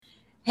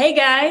Hey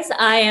guys,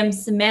 I am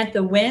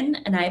Samantha Win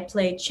and I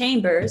play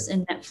Chambers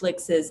in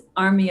Netflix's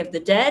Army of the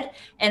Dead,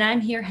 and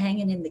I'm here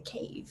hanging in the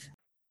cave.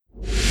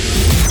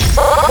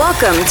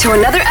 Welcome to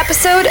another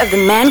episode of the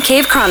Man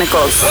Cave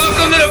Chronicles.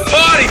 Welcome to the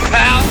party,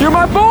 pal! You're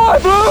my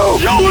boy, Blue!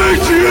 Yo,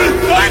 Adrian!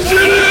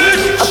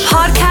 A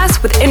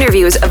podcast with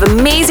interviews of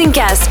amazing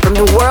guests from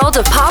the world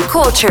of pop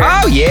culture.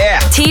 Oh, yeah!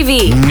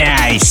 TV.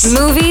 Nice!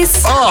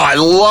 Movies. Oh, I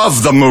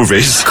love the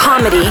movies!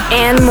 Comedy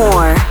and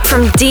more.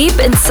 From deep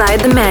inside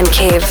the Man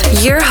Cave,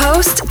 your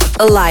host,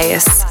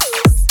 Elias.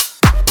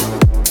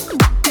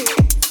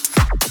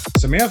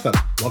 Samantha,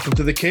 welcome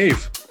to the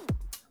cave.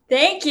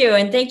 Thank you,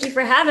 and thank you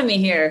for having me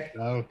here.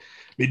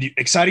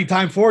 Exciting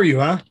time for you,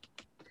 huh?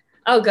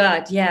 Oh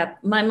God, yeah.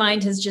 My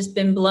mind has just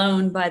been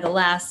blown by the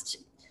last,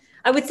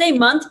 I would say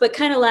month, but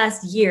kind of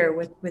last year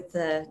with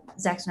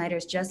Zack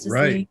Snyder's Justice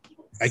League.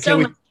 I can't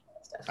wait.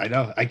 I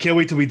know. I can't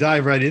wait till we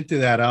dive right into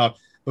that.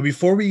 But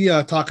before we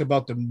talk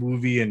about the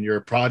movie and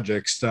your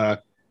projects,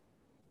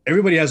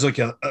 everybody has like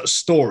a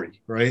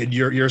story, right? And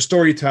you're a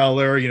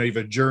storyteller. You have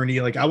a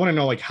journey. Like, I want to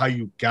know like how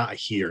you got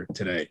here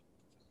today.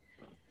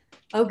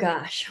 Oh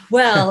gosh.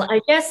 Well,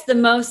 I guess the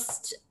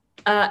most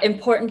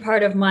important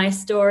part of my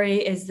story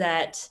is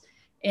that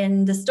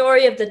in the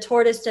story of the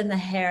tortoise and the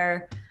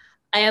hare,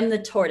 I am the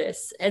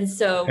tortoise. And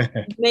so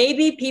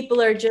maybe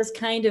people are just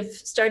kind of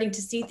starting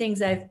to see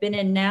things I've been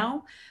in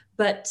now.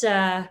 But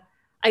I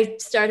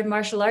started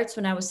martial arts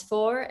when I was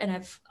 4, and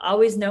I've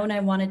always known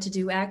I wanted to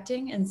do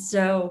acting. And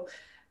so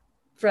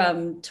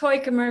from toy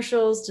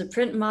commercials to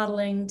print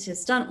modeling to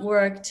stunt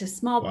work to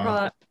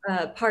small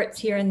parts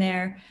here and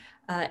there,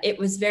 it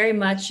was very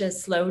much a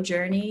slow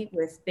journey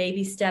with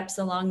baby steps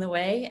along the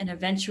way. And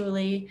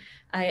eventually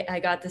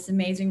I got this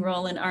amazing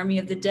role in Army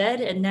of the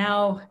Dead. And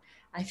now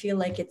I feel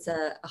like it's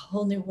a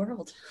whole new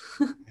world.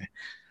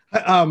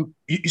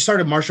 You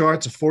started martial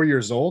arts at 4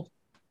 years old?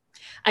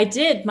 I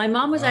did. My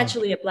mom was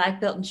actually a black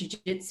belt in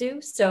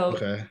jiu-jitsu.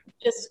 So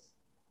just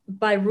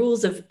by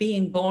rules of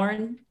being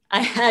born,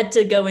 I had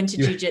to go into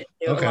jiu-jitsu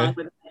along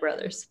with my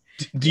brothers.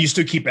 Do you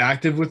still keep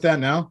active with that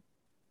now?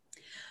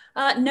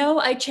 No,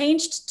 I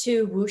changed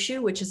to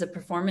wushu, which is a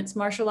performance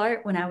martial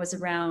art, when I was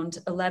around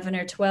 11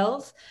 or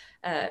 12.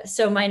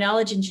 So my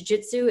knowledge in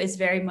jiu-jitsu is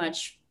very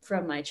much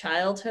from my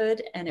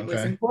childhood, and it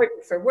was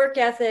important for work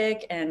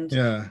ethic and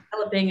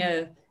developing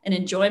an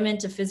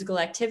enjoyment of physical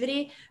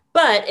activity.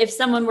 But if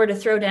someone were to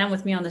throw down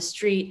with me on the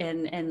street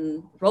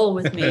and roll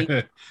with me,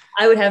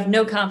 I would have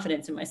no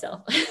confidence in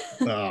myself.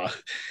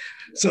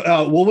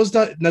 So what was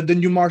the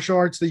new martial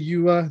arts that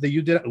you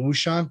did at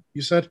Wushan?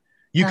 You said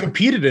you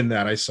competed in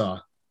that, I saw.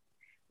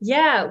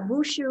 Yeah,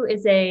 wushu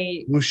is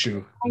a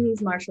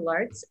Chinese martial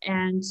arts,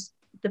 and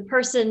the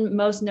person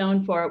most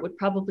known for it would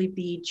probably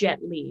be Jet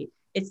Li.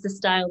 It's the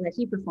style that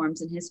he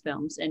performs in his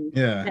films, and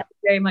that's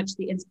very much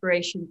the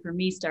inspiration for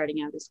me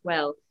starting out as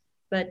well.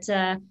 But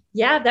that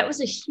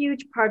was a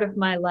huge part of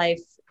my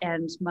life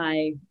and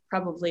my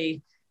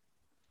probably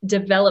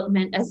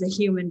development as a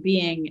human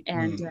being.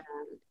 And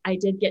I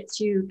did get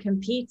to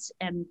compete,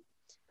 and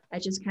I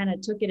just kind of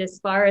took it as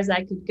far as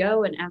I could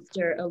go. And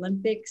after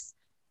Olympics,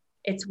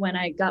 it's when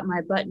I got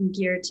my butt in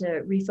gear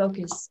to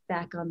refocus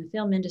back on the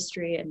film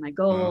industry and my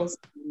goals.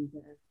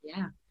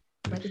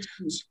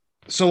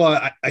 So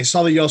I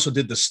saw that you also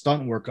did the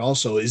stunt work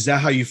also. Is that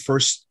how you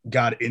first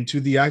got into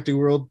the acting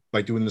world,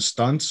 by doing the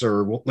stunts?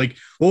 Or what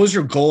was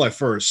your goal at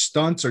first?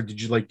 Stunts, or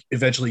did you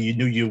eventually you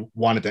knew you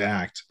wanted to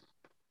act?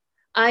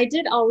 I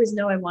did always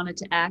know I wanted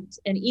to act.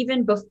 And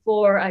even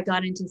before I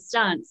got into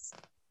stunts,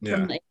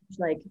 from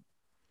like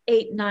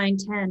 8, 9,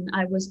 10,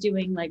 I was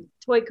doing like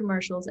toy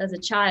commercials as a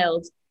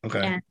child.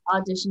 And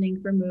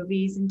auditioning for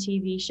movies and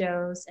TV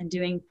shows and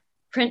doing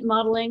print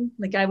modeling.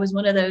 Like I was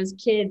one of those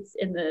kids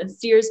in the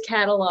Sears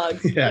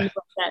catalogs. Things like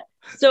that.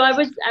 So I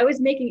was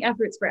making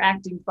efforts for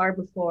acting far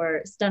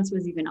before stunts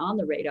was even on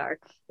the radar.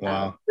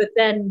 Wow. But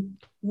then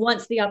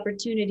once the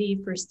opportunity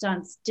for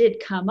stunts did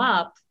come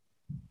up,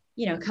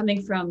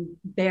 coming from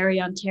Barrie,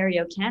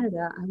 Ontario,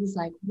 Canada, I was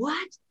like,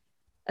 what?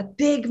 A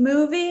big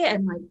movie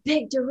and like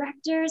big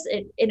directors?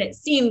 It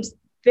seemed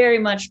very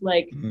much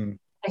like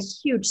a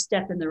huge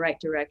step in the right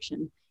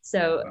direction.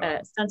 So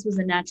stunts was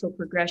a natural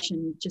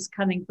progression. Just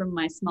coming from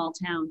my small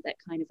town, that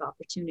kind of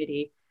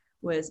opportunity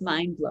was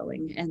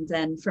mind-blowing. And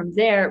then from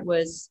there it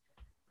was,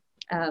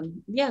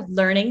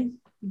 learning,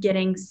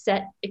 getting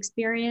set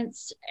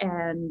experience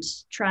and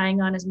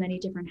trying on as many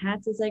different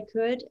hats as I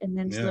could, and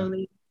then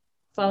slowly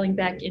falling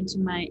back into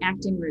my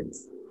acting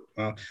roots.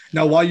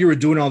 Now, while you were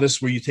doing all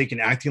this, were you taking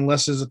acting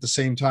lessons at the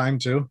same time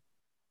too?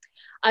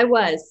 I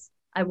was.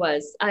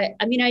 I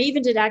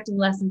even did acting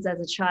lessons as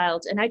a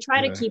child, and I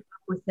try to keep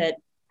up with it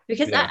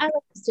because I like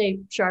to stay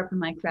sharp in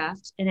my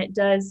craft, and it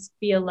does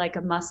feel like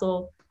a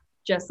muscle,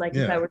 just like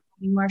if I were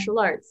doing martial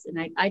arts.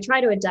 And I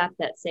try to adapt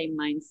that same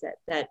mindset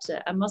that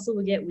a muscle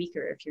will get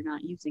weaker if you're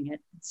not using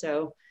it.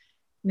 So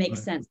it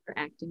makes sense for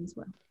acting as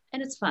well.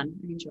 And it's fun.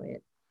 I enjoy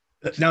it.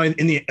 Now,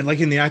 in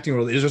the acting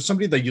world, is there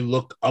somebody that you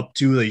look up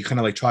to that you kind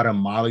of like try to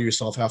model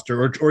yourself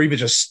after, or even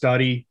just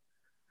study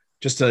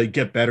just to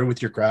get better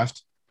with your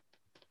craft?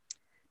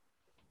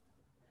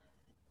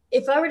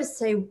 if I were to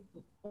say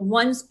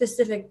one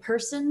specific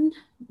person,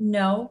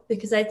 no,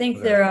 because I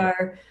think there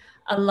are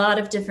a lot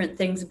of different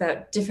things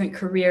about different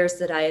careers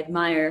that I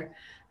admire.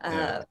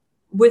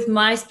 With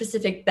my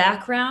specific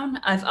background,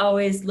 I've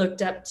always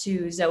looked up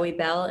to Zoe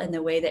Bell and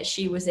the way that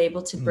she was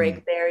able to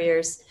break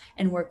barriers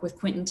and work with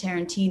Quentin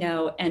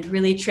Tarantino and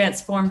really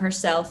transform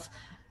herself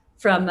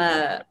from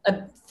a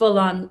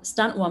full-on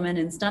stunt woman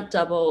and stunt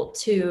double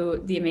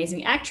to the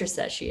amazing actress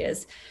that she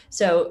is.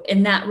 So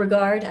in that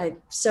regard, I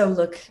so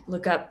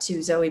look up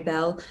to Zoe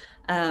Bell.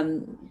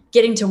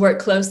 Getting to work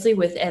closely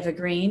with Eva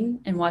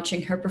Green and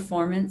watching her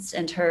performance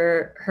and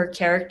her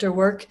character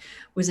work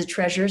was a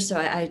treasure. So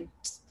I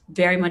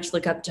very much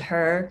look up to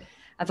her.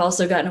 I've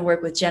also gotten to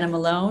work with Jenna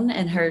Malone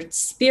and her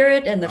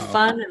spirit and the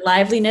fun and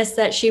liveliness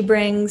that she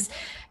brings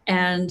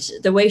and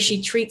the way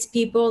she treats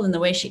people and the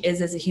way she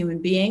is as a human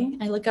being,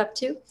 I look up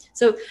to.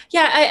 So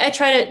yeah,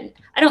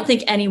 I don't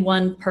think any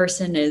one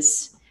person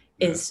is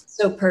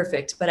so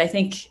perfect, but I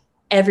think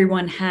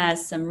everyone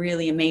has some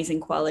really amazing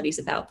qualities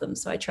about them.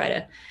 So I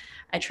try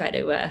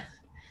to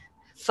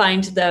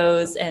find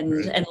those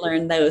and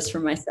learn those for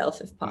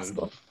myself if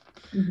possible.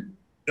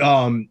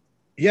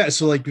 Yeah,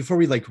 so right before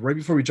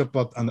we jump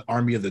up on the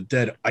Army of the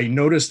Dead, I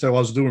noticed that while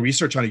I was doing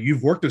research on it,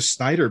 you've worked with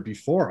Snyder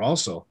before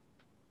also.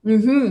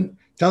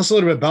 Tell us a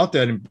little bit about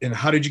that and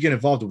how did you get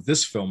involved with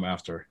this film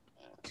after?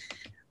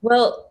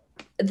 Well,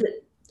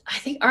 I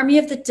think Army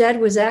of the Dead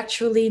was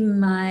actually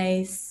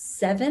my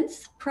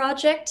 7th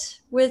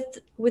project with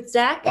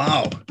Zach.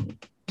 Wow.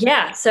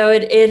 Yeah, so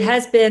it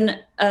has been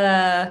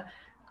a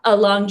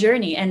long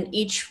journey, and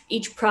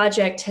each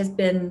project has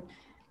been,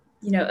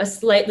 a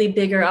slightly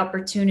bigger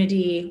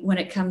opportunity when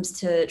it comes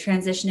to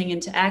transitioning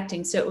into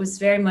acting. So it was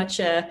very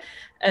much a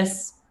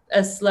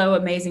slow,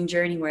 amazing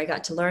journey where I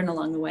got to learn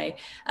along the way.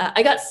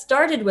 I got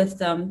started with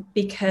them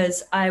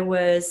because I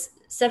was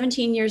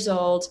 17 years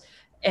old,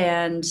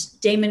 and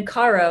Damon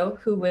Caro,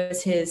 who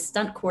was his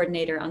stunt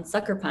coordinator on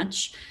Sucker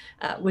Punch,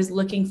 was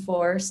looking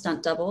for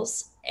stunt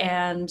doubles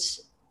and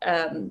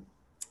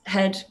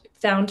had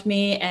found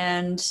me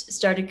and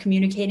started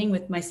communicating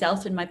with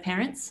myself and my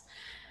parents.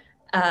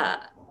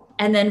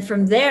 And then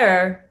from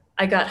there,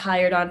 I got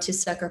hired on to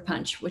Sucker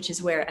Punch, which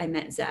is where I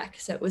met Zach.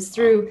 So it was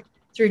through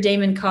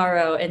Damon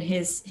Caro and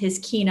his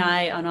keen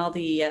eye on all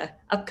the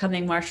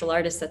upcoming martial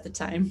artists at the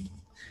time.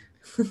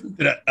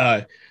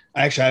 I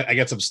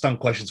got some stunt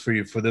questions for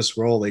you for this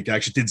role.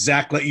 Did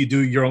Zach let you do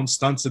your own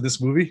stunts in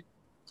this movie?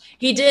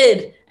 He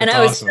did, and That's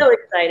I was awesome. so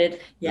excited.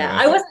 Yeah,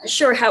 I wasn't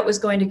sure how it was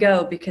going to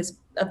go because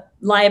of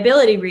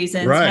liability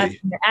reasons. Having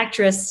the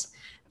actress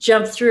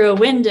jump through a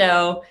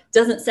window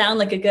doesn't sound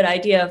like a good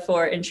idea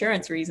for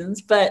insurance reasons,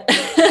 but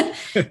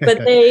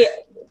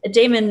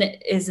Damon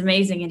is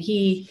amazing, and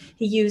he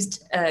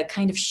used a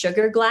kind of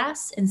sugar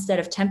glass instead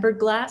of tempered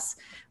glass,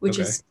 which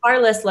is far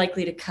less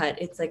likely to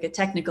cut. It's like a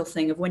technical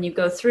thing of when you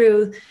go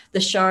through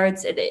the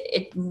shards,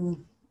 it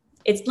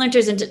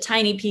splinters into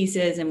tiny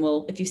pieces, and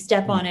if you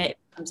step on it, it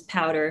becomes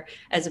powder,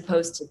 as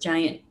opposed to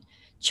giant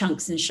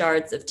chunks and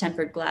shards of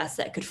tempered glass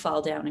that could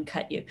fall down and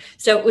cut you.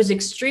 So it was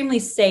extremely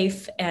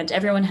safe, and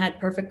everyone had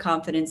perfect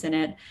confidence in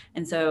it.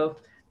 And so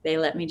they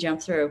let me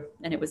jump through,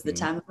 and it was the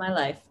time of my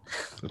life.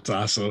 That's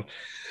awesome.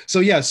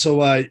 So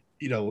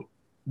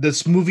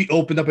this movie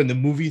opened up in the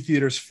movie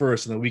theaters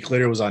first, and a week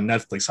later it was on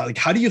Netflix.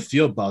 How do you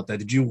feel about that?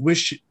 Did you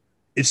wish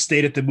it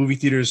stayed at the movie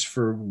theaters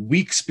for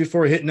weeks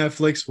before it hit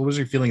Netflix? What was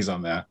your feelings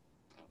on that?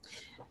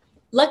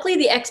 Luckily,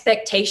 the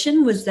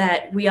expectation was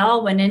that we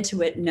all went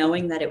into it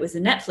knowing that it was a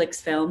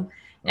Netflix film,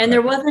 and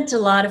there wasn't a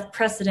lot of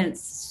precedence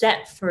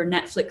set for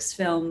Netflix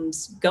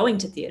films going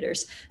to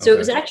theaters. So it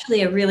was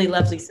actually a really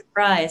lovely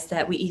surprise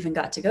that we even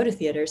got to go to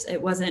theaters.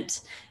 It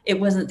wasn't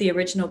the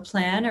original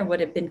plan or what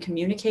had been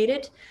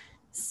communicated.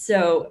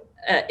 So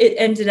it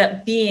ended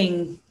up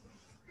being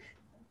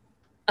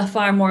a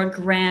far more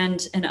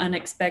grand and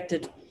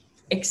unexpected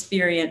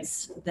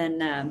experience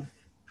than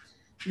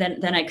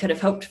I could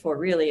have hoped for,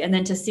 really. And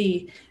then to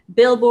see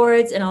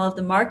billboards and all of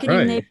the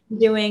marketing they've been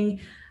doing,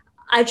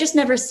 I've just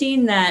never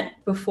seen that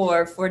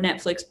before for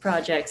Netflix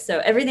projects. So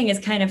everything is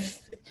kind of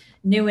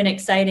new and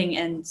exciting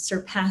and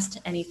surpassed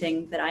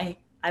anything that I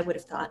would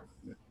have thought.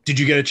 Did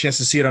you get a chance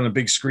to see it on a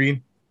big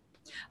screen?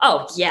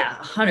 Oh, yeah,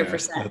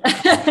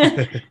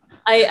 100%.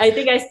 I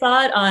think I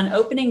saw it on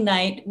opening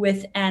night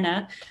with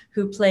Anna,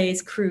 who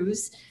plays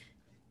Cruz.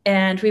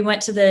 And we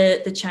went to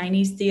the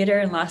Chinese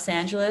theater in Los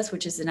Angeles,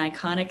 which is an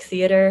iconic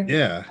theater.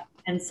 Yeah.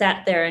 And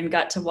sat there and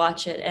got to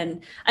watch it.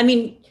 And I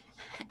mean,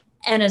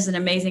 Anna's an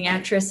amazing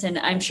actress, and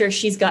I'm sure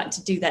she's got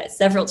to do that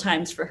several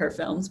times for her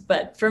films.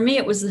 But for me,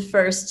 it was the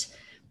first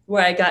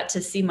where I got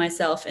to see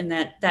myself in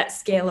that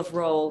scale of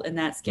role and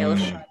that scale of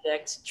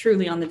project,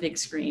 truly on the big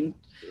screen.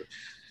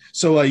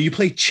 So you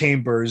played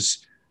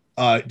Chambers.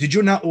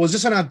 Was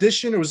this an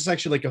audition, or was this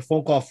actually like a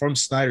phone call from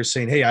Snyder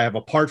saying, "Hey, I have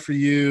a part for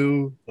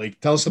you"?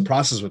 Tell us the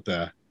process with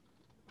that.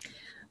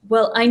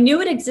 Well, I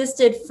knew it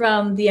existed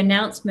from the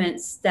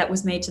announcements that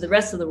was made to the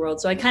rest of the world.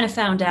 So I kind of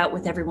found out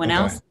with everyone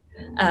else.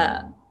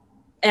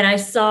 And I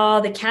saw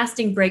the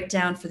casting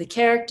breakdown for the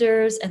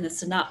characters and the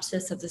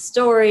synopsis of the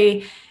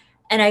story.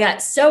 And I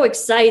got so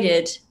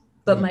excited,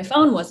 but my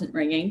phone wasn't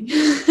ringing.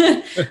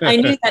 I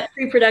knew that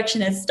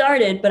pre-production had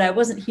started, but I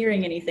wasn't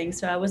hearing anything.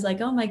 So I was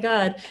like, oh my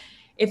God,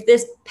 if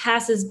this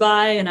passes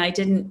by and I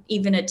didn't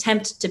even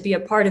attempt to be a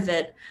part of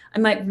it, I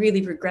might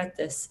really regret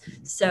this.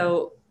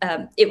 So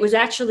it was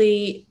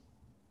actually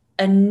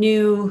a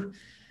new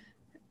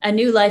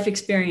life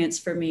experience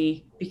for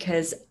me,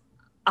 because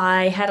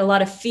I had a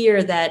lot of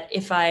fear that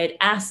if I'd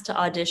asked to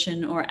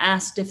audition or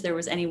asked if there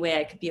was any way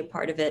I could be a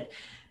part of it,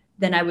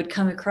 then I would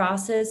come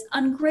across as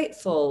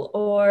ungrateful,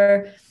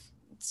 or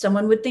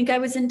someone would think I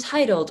was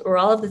entitled, or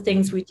all of the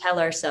things we tell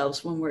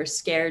ourselves when we're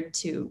scared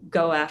to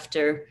go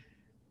after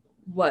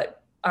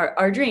what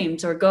our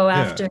dreams, or go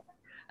after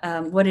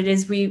what it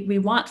is we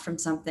want from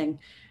something.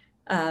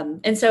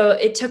 And so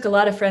it took a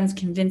lot of friends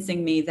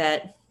convincing me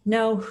that,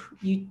 no,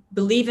 you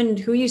believe in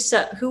who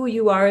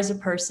you are as a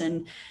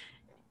person.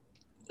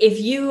 If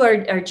you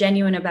are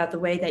genuine about the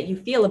way that you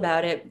feel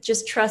about it,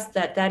 just trust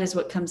that that is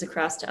what comes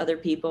across to other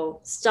people.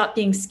 Stop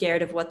being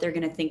scared of what they're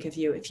going to think of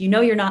you. If you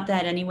know you're not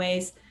that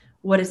anyways,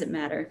 what does it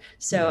matter?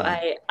 So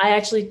I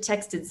actually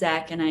texted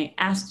Zach and I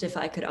asked if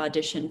I could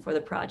audition for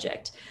the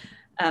project.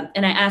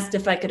 And I asked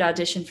if I could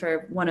audition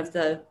for one of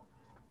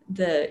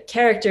the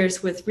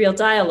characters with real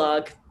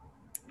dialogue,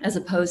 as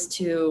opposed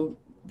to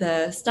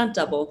the stunt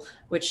double,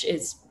 which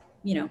is,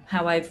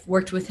 how I've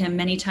worked with him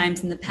many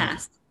times in the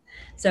past.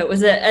 So it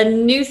was a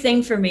new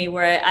thing for me,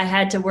 where I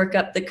had to work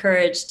up the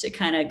courage to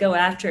kind of go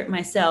after it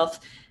myself.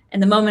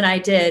 And the moment I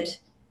did,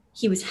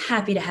 he was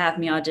happy to have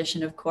me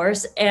audition, of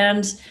course.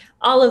 And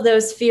all of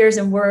those fears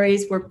and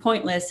worries were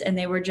pointless, and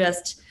they were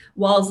just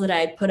walls that I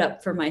had put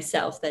up for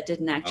myself that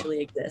didn't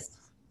actually exist.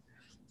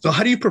 So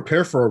how do you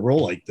prepare for a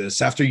role like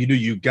this after you knew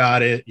you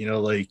got it?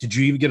 Did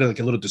you even get a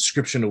little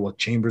description of what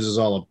Chambers is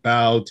all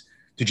about?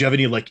 Did you have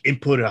any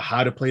input on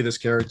how to play this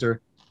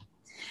character?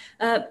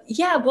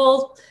 Yeah,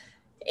 well,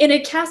 in a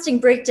casting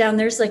breakdown,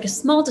 there's a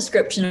small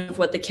description of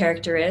what the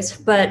character is.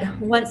 But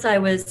once I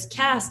was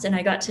cast and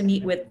I got to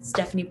meet with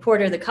Stephanie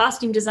Porter, the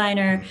costume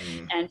designer,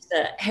 and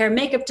the hair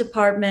makeup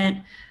department,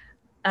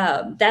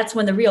 that's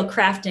when the real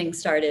crafting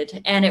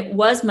started. And it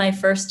was my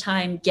first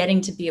time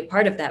getting to be a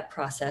part of that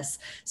process.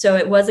 So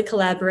it was a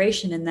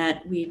collaboration in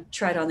that we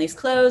tried on these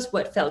clothes,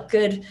 what felt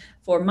good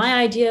for my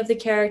idea of the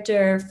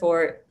character,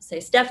 for,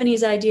 say,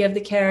 Stephanie's idea of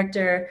the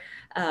character,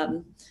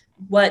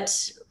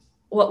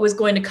 what was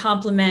going to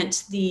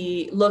complement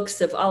the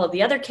looks of all of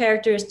the other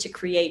characters to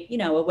create,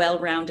 a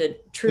well-rounded,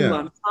 true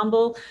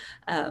ensemble.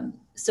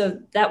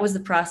 So that was the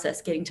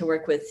process, getting to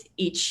work with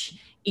each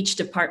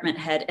department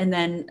head. And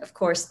then, of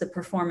course, the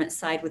performance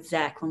side with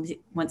Zach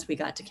once we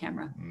got to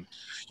camera.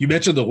 You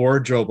mentioned the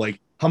wardrobe.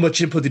 How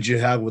much input did you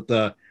have with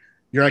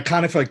your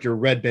iconic, your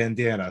red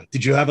bandana?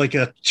 Did you have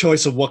a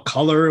choice of what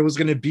color it was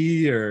going to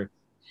be, or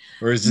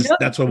is this,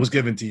 that's what was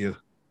given to you?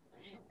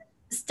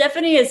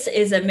 Stephanie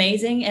is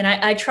amazing. And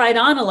I tried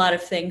on a lot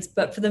of things,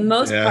 but for the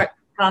most part,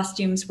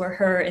 costumes were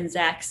her and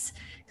Zach's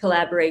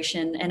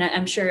collaboration. And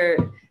I'm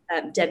sure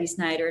Debbie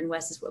Snyder and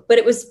Wes as well. But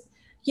it was,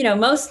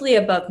 mostly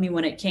above me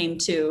when it came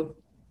to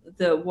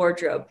the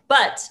wardrobe.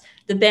 But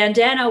the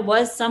bandana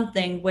was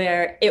something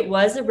where it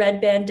was a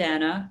red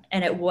bandana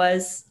and it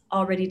was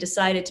already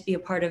decided to be a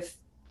part of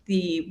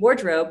the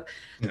wardrobe,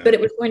 but it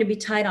was going to be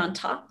tied on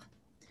top.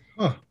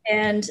 Huh.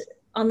 And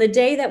on the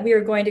day that we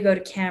were going to go to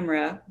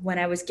camera, when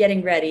I was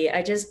getting ready,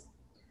 I just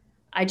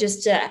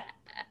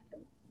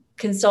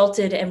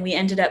consulted, and we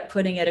ended up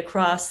putting it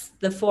across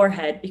the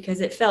forehead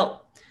because it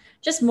felt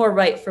just more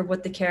right for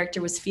what the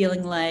character was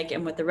feeling like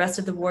and what the rest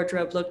of the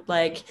wardrobe looked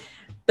like.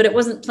 But it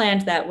wasn't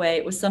planned that way.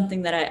 It was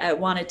something that I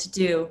wanted to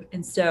do.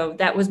 And so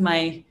that was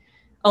my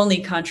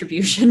only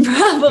contribution,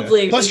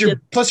 probably. Yeah.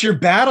 Plus you're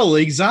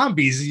battling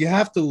zombies. You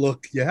have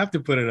to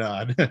put it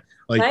on.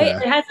 Right?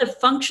 That. It has a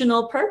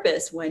functional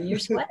purpose when you're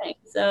sweating.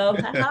 So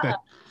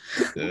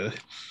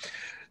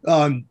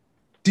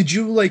did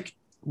you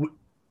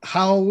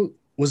how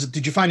was it?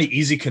 Did you find it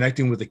easy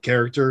connecting with the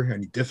character?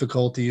 Any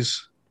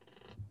difficulties?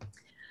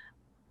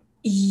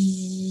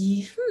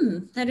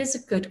 That is a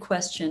good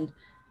question.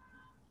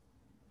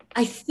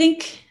 I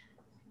think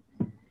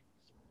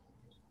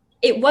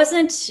it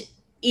wasn't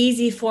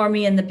easy for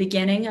me in the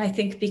beginning. I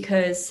think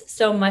because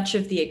so much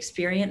of the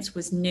experience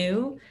was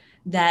new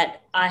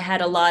that I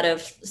had a lot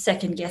of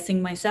second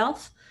guessing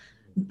myself.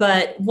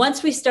 But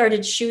once we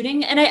started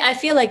shooting, and I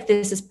feel like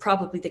this is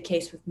probably the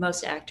case with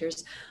most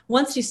actors,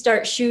 once you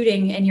start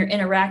shooting and you're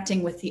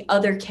interacting with the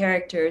other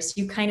characters,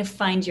 you kind of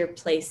find your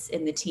place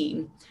in the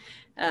team.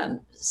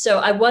 So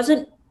I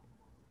wasn't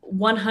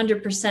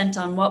 100%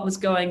 on what was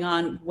going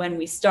on when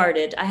we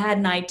started. I had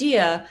an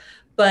idea,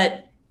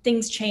 but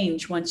things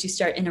change once you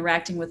start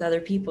interacting with other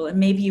people, and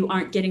maybe you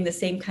aren't getting the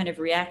same kind of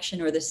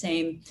reaction or the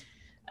same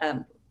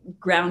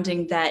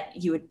grounding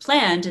that you had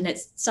planned, and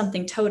it's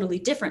something totally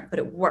different, but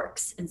it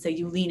works. And so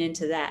you lean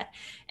into that.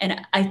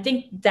 And I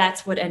think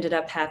that's what ended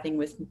up happening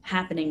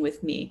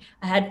with me.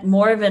 I had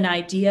more of an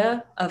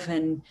idea of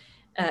an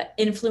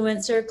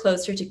influencer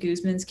closer to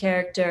Guzman's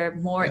character,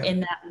 more in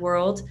that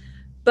world.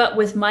 But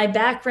with my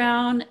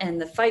background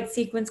and the fight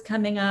sequence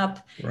coming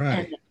up,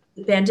 and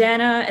the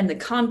bandana and the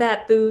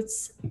combat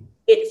boots.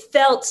 It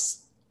felt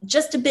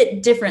just a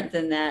bit different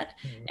than that.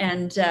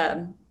 And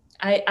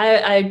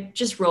I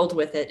just rolled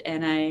with it,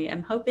 and I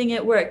am hoping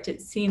it worked.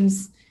 It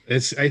seems.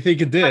 I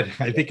think it did.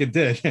 I think it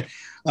did.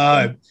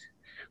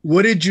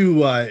 What did you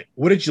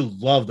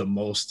love the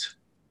most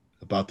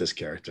about this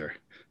character?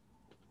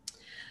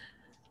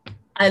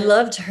 I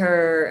loved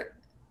her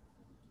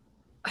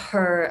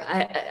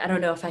I don't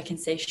know if I can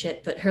say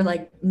shit, but her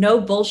like no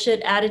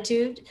bullshit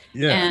attitude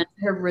and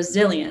her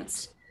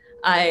resilience.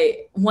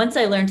 Once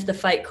I learned the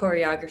fight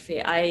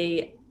choreography,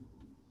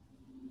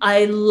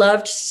 I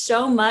loved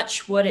so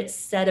much what it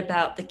said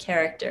about the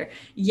character.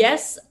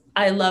 Yes,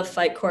 I love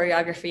fight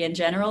choreography in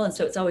general, and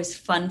so it's always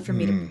fun for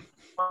me to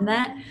perform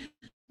that.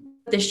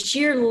 The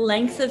sheer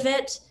length of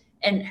it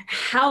and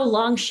how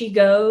long she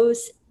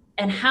goes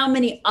and how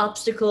many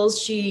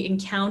obstacles she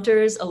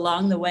encounters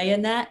along the way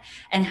in that,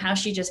 and how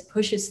she just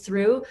pushes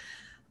through,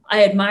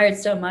 I admired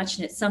so much.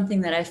 And it's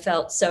something that I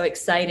felt so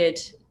excited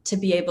to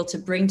be able to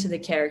bring to the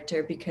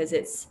character, because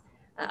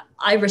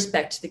I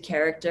respect the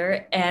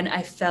character, and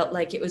I felt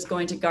like it was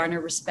going to garner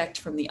respect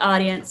from the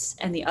audience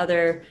and the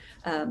other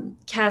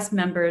cast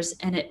members.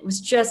 And it was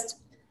just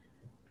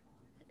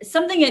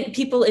something that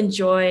people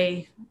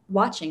enjoy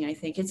watching. I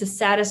think it's a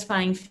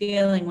satisfying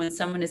feeling when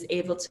someone is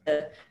able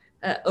to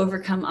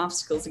overcome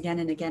obstacles again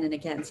and again and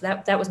again.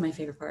 So that was my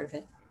favorite part of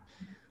it.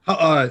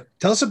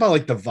 Tell us about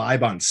like the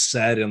vibe on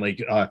set, and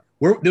like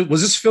where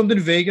was this filmed in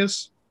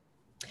Vegas?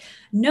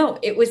 No,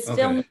 it was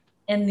filmed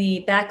in the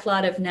back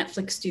lot of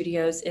Netflix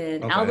studios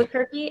in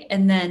Albuquerque,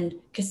 and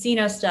then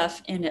casino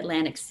stuff in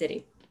Atlantic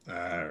City.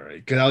 All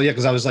right.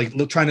 Because I was like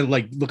trying to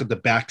like look at the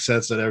back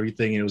sets and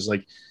everything. And it was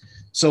like,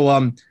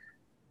 so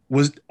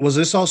was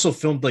this also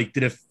filmed like,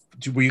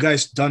 were you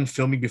guys done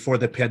filming before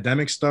the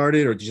pandemic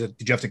started, or did you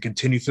have to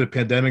continue through the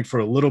pandemic for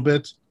a little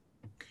bit?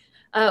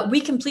 We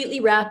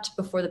completely wrapped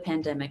before the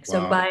pandemic.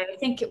 So by, I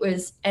think it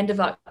was end of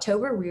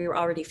October, we were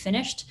already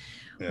finished,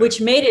 which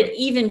made it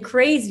even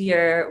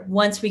crazier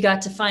once we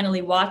got to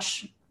finally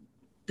watch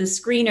the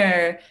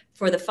screener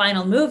for the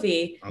final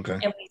movie. And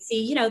we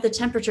see, the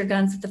temperature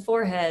guns at the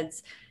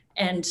foreheads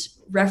and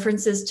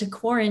references to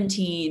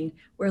quarantine.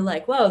 We're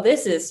like, whoa,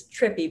 this is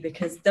trippy,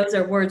 because those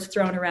are words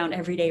thrown around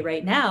every day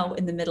right now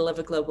in the middle of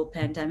a global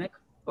pandemic,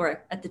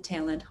 or at the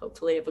tail end,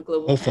 hopefully, of a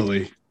global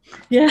pandemic.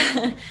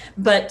 Yeah.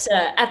 But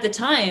at the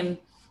time,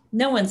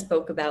 no one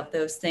spoke about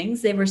those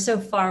things. They were so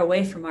far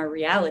away from our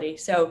reality.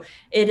 So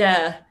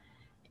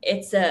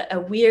it's a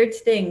weird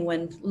thing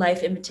when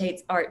life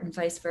imitates art and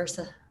vice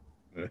versa.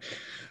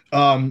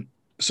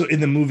 So in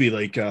the movie,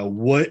 like,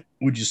 what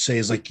would you say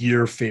is like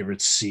your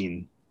favorite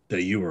scene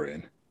that you were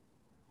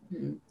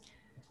in?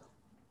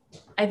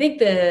 I think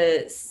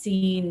the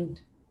scene.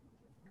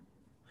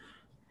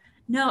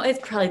 No, it's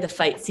probably the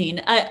fight scene.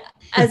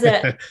 As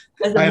a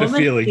I had a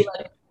feeling.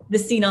 Like the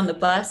scene on the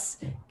bus.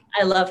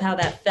 I love how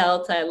that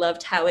felt. I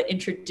loved how it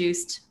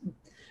introduced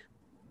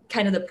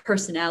kind of the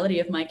personality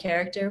of my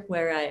character,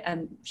 where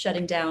I'm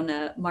shutting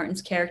down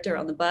Martin's character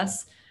on the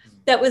bus.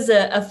 That was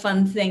a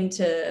fun thing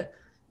to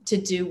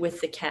do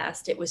with the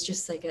cast. It was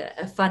just like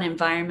a fun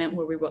environment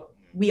where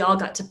we all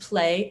got to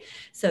play.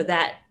 So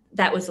that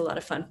was a lot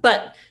of fun,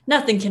 but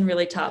nothing can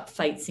really top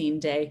fight scene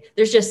day.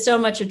 There's just so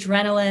much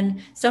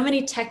adrenaline, so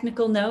many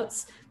technical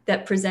notes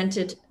that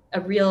presented a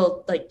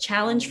real like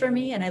challenge for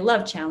me. And I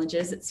love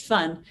challenges. It's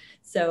fun.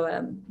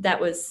 So that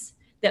was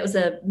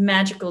a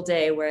magical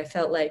day where I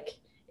felt like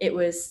it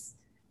was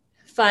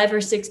 5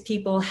 or 6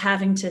 people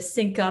having to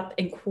sync up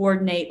and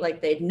coordinate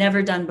like they'd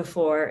never done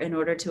before in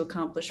order to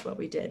accomplish what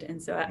we did.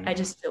 And so I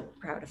just feel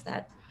proud of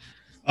that.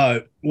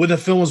 When the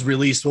film was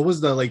released, what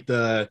was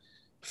the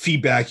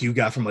feedback you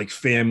got from like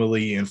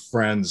family and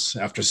friends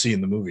after seeing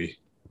the movie?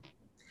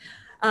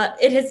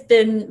 It has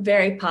been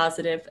very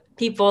positive.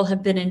 People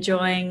have been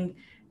enjoying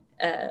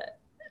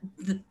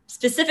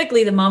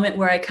specifically the moment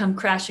where I come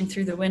crashing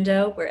through the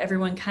window, where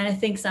everyone kind of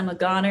thinks I'm a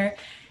goner,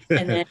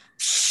 and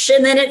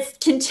then it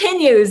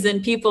continues.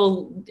 And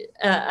people,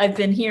 I've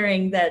been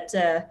hearing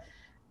that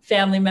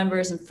family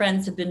members and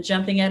friends have been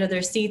jumping out of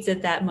their seats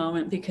at that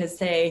moment,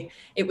 because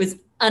it was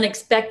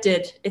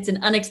unexpected. It's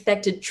an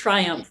unexpected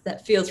triumph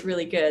that feels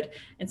really good.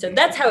 And so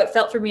that's how it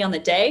felt for me on the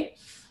day.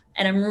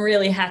 And I'm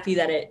really happy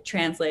that it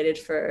translated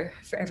for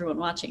everyone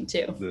watching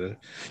too.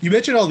 You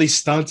mentioned all these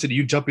stunts and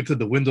you jumping through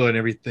the window and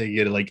everything,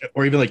 and like,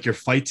 or even like your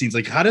fight scenes.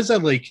 Like, how does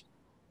that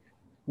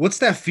what's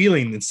that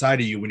feeling inside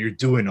of you when you're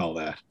doing all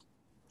that?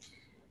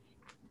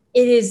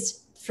 It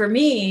is, for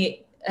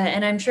me,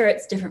 and I'm sure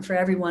it's different for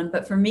everyone,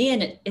 but for me,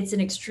 and it's an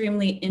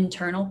extremely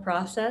internal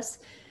process.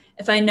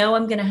 If I know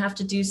I'm going to have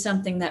to do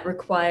something that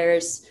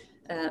requires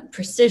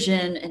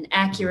precision and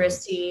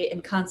accuracy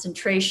and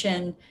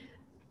concentration,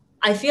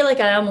 I feel like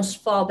I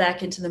almost fall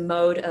back into the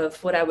mode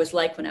of what I was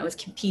like when I was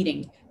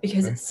competing,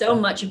 because it's so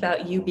much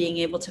about you being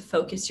able to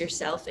focus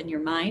yourself and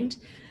your mind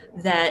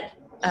that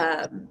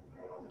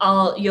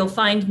you'll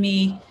find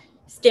me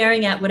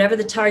staring at whatever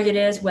the target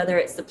is, whether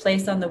it's the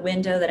place on the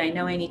window that I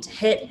know I need to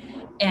hit,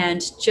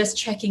 and just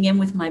checking in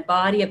with my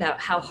body about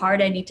how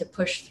hard I need to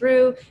push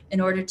through in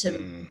order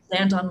to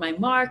land on my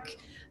mark,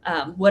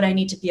 what I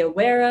need to be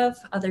aware of,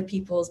 other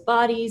people's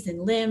bodies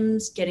and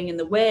limbs getting in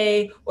the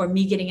way, or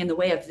me getting in the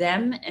way of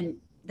them, and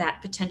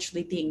that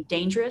potentially being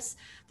dangerous.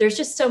 There's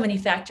just so many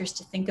factors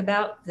to think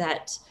about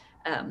that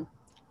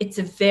it's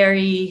a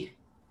very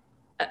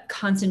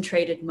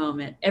concentrated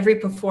moment. Every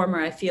performer,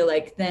 I feel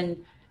like,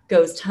 then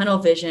goes tunnel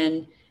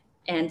vision,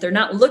 and they're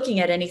not looking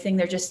at anything.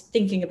 They're just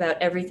thinking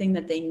about everything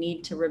that they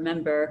need to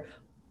remember,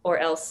 or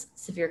else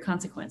severe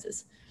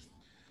consequences.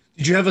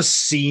 Did you have a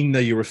scene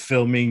that you were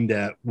filming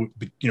that,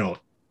 I don't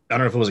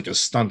know if it was like a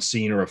stunt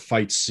scene or a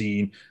fight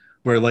scene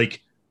where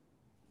like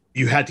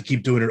you had to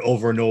keep doing it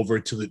over and over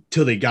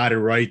till they got it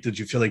right? Did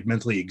you feel like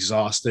mentally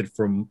exhausted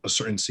from a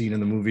certain scene in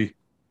the movie?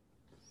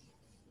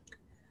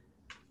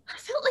 I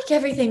felt like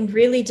everything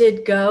really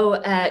did go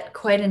at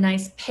quite a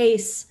nice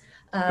pace.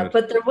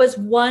 But there was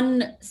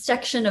one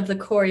section of the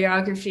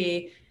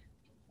choreography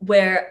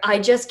where I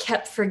just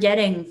kept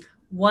forgetting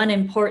one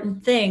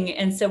important thing.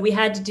 And so we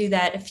had to do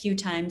that a few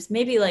times,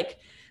 maybe like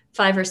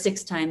 5 or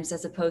 6 times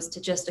as opposed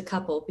to just a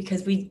couple,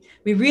 because we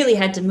really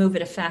had to move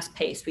at a fast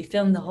pace. We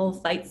filmed the whole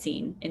fight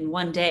scene in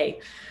one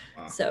day.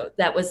 Wow. So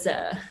that was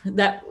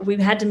that we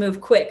had to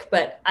move quick,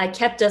 but I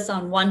kept us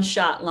on one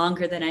shot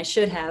longer than I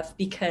should have,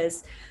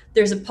 because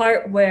there's a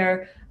part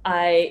where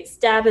I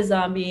stab a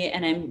zombie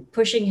and I'm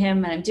pushing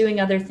him and I'm doing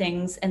other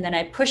things. And then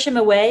I push him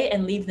away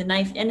and leave the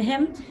knife in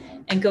him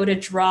and go to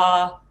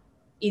draw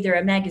either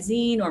a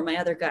magazine or my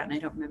other gun. I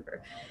don't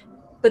remember.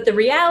 But the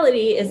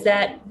reality is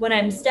that when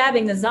I'm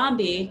stabbing the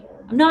zombie,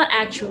 I'm not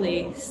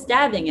actually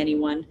stabbing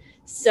anyone.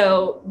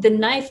 So the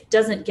knife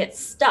doesn't get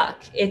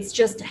stuck. It's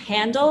just a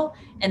handle,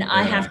 and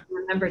I have to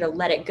remember to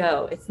let it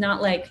go. It's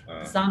not like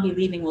the zombie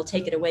leaving will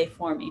take it away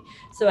for me.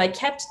 So I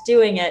kept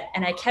doing it,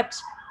 and I kept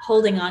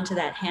holding on to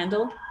that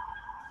handle.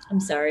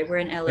 I'm sorry, we're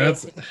in LA.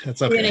 That's okay.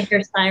 You're going to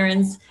hear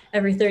sirens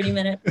every 30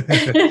 minutes.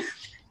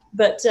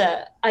 But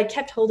I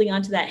kept holding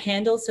on to that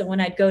handle. So when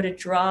I'd go to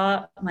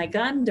draw my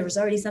gun, there was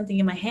already something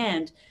in my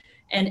hand.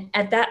 And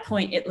at that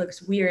point, it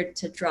looks weird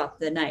to drop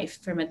the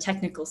knife from a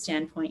technical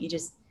standpoint. You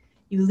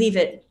leave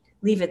it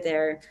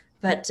there.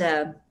 But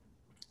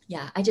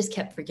I just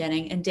kept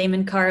forgetting. And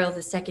Damon Carl,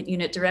 the second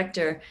unit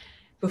director,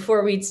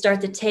 before we'd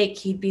start the take,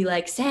 he'd be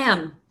like,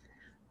 "Sam,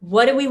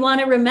 what do we want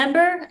to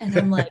remember?" And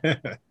I'm like,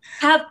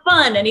 "Have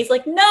fun." And he's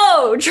like,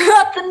 "No,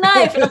 drop the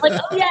knife." And I'm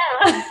like, "Oh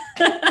yeah."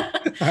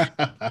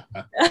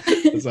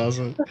 That's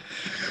awesome.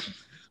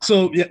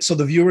 So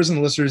the viewers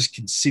and listeners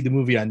can see the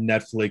movie on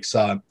Netflix.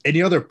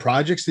 Any other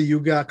projects that you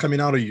got coming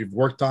out or you've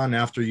worked on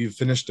after you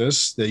finished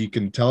this that you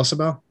can tell us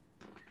about?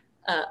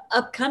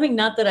 Upcoming,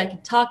 not that I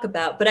can talk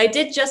about, but I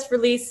did just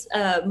release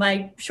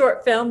my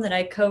short film that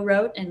I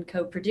co-wrote and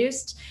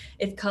co-produced.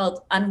 It's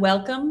called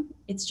Unwelcome.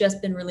 It's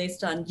just been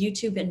released on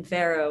YouTube and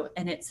Vero,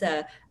 and it's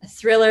a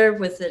thriller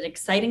with an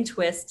exciting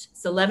twist.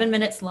 It's 11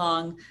 minutes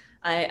long.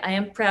 I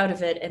am proud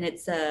of it, and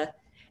it's a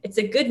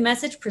good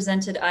message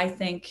presented, I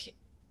think,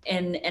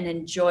 in an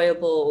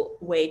enjoyable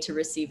way to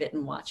receive it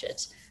and watch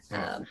it.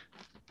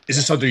 Is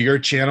this under your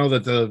channel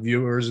that the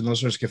viewers and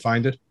listeners can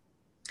find it?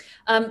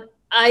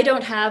 I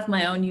don't have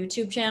my own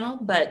YouTube channel,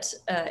 but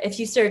if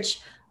you search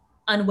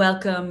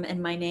Unwelcome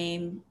and my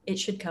name, it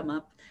should come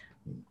up.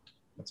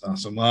 That's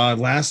awesome.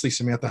 Lastly,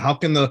 Samantha, how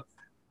can the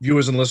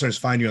viewers and listeners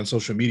find you on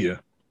social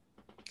media?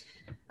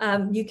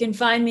 You can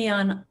find me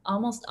on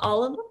almost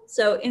all of them.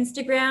 So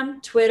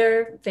Instagram,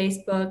 Twitter,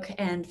 Facebook,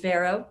 and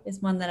Vero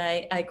is one that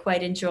I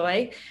quite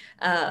enjoy.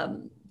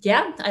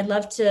 I'd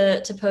love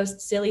to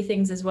post silly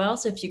things as well.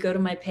 So if you go to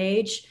my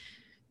page,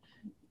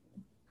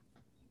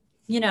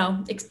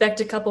 expect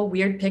a couple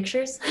weird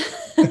pictures.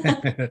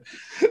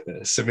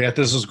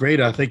 Samantha, this was great.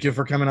 Thank you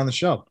for coming on the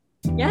show.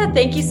 Yeah,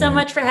 thank you so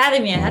much for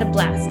having me. I had a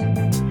blast.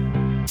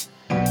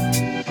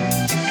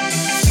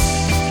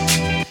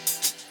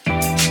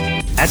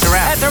 That's a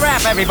wrap. That's a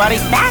wrap, everybody.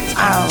 That's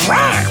a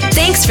wrap.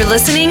 Thanks for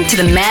listening to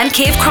the Man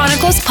Cave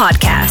Chronicles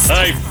podcast.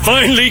 I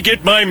finally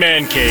get my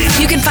man cave.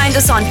 You can find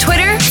us on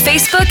Twitter,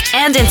 Facebook,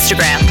 and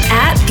Instagram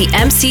at the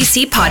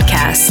MCC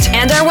Podcast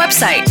and our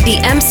website,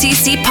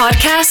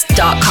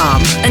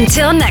 themccpodcast.com.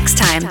 Until next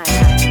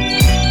time.